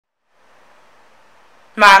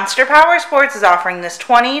Monster Powersports is offering this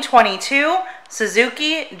 2022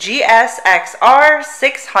 Suzuki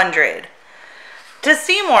GSX-R600. To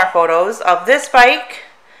see more photos of this bike,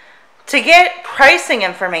 to get pricing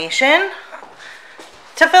information,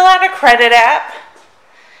 to fill out a credit app,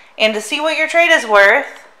 and to see what your trade is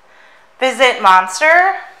worth, visit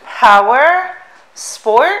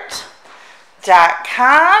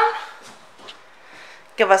monsterpowersport.com.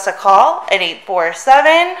 Give us a call at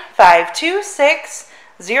 847-526-0500.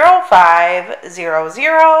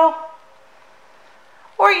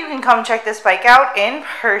 Or you can come check this bike out in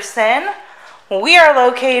person. We are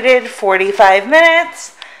located 45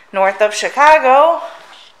 minutes north of Chicago.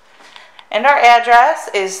 And our address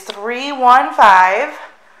is 315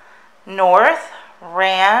 North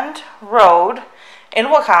Rand Road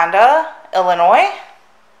in Wauconda, Illinois.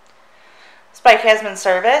 This bike has been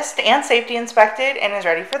serviced and safety inspected and is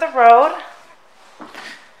ready for the road.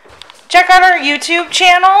 Check out our YouTube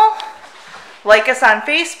channel. Like us on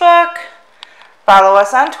Facebook. Follow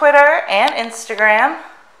us on Twitter and Instagram.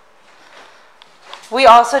 We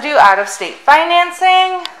also do out-of-state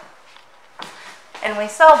financing. And we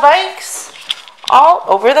sell bikes all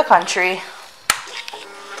over the country.